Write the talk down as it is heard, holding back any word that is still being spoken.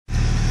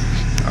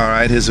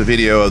Alright, here's a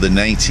video of the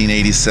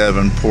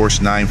 1987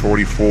 Porsche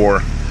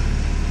 944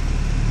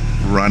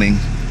 running.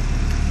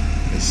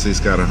 It's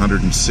got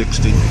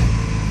 160.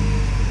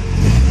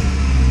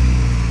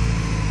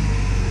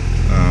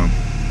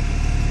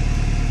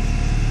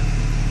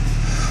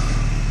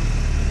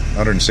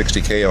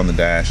 160K on the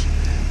dash.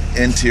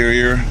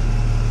 Interior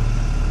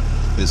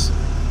is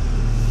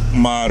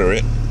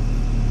moderate,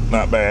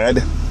 not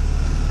bad.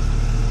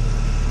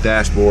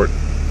 Dashboard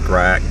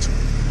cracked.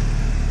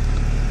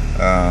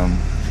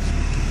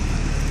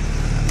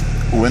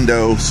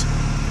 Windows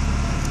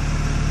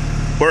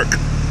work.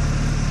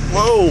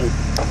 Whoa!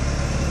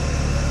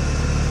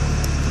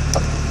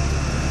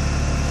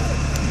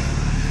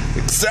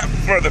 Except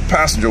for the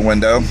passenger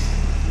window.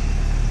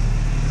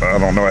 I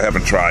don't know, I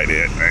haven't tried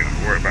it. I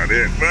ain't worried about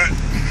it, but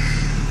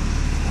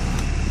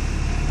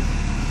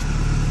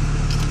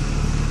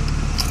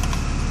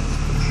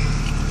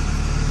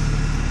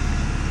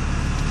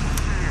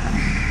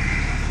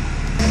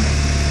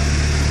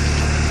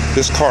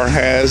this car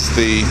has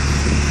the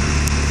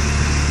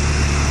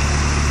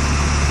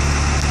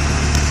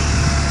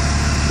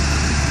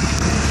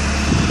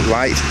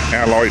light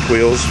alloy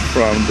wheels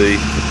from the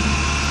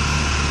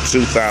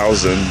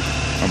 2000,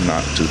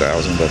 not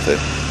 2000, but the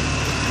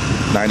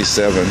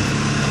 97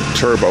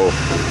 turbo.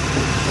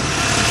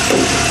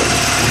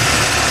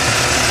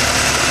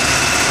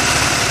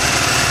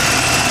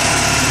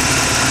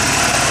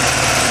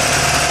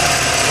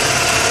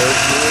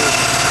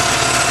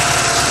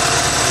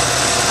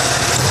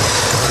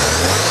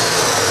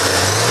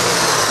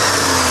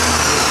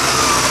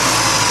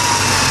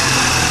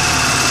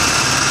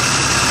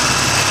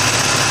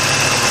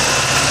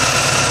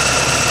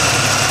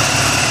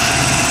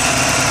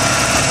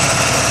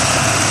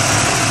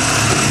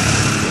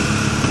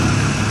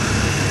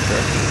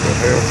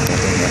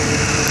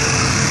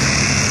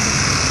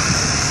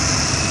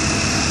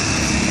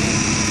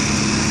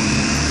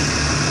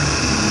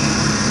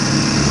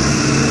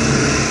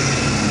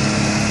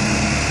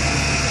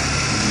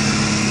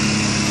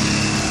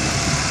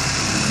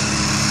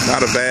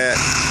 Not a bad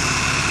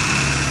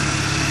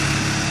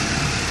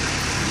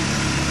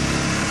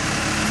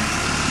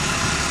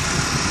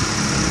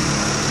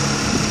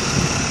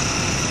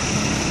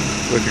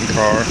looking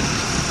car.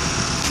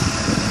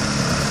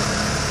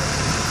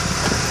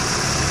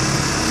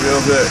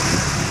 Real good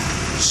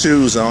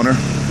shoes on her.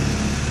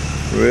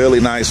 Really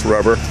nice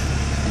rubber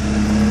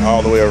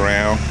all the way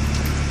around.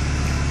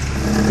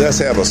 It does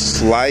have a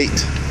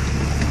slight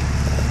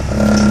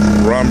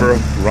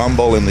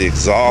rumble in the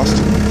exhaust.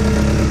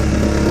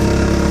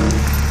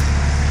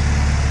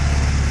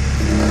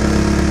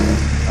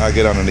 I'll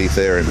get underneath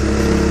there and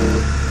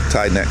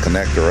tighten that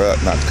connector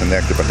up. Not the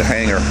connector, but the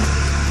hanger.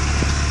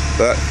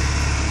 But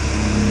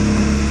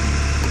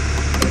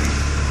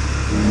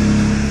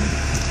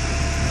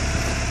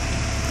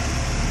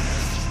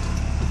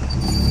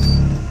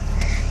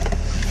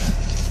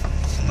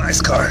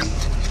nice car.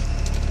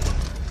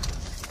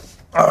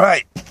 All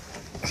right.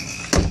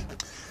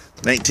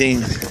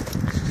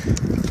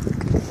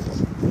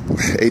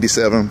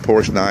 1987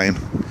 Porsche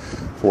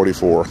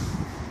 944.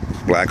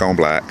 Black on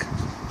black.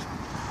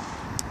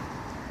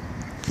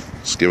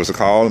 Just give us a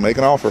call and make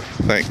an offer.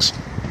 Thanks.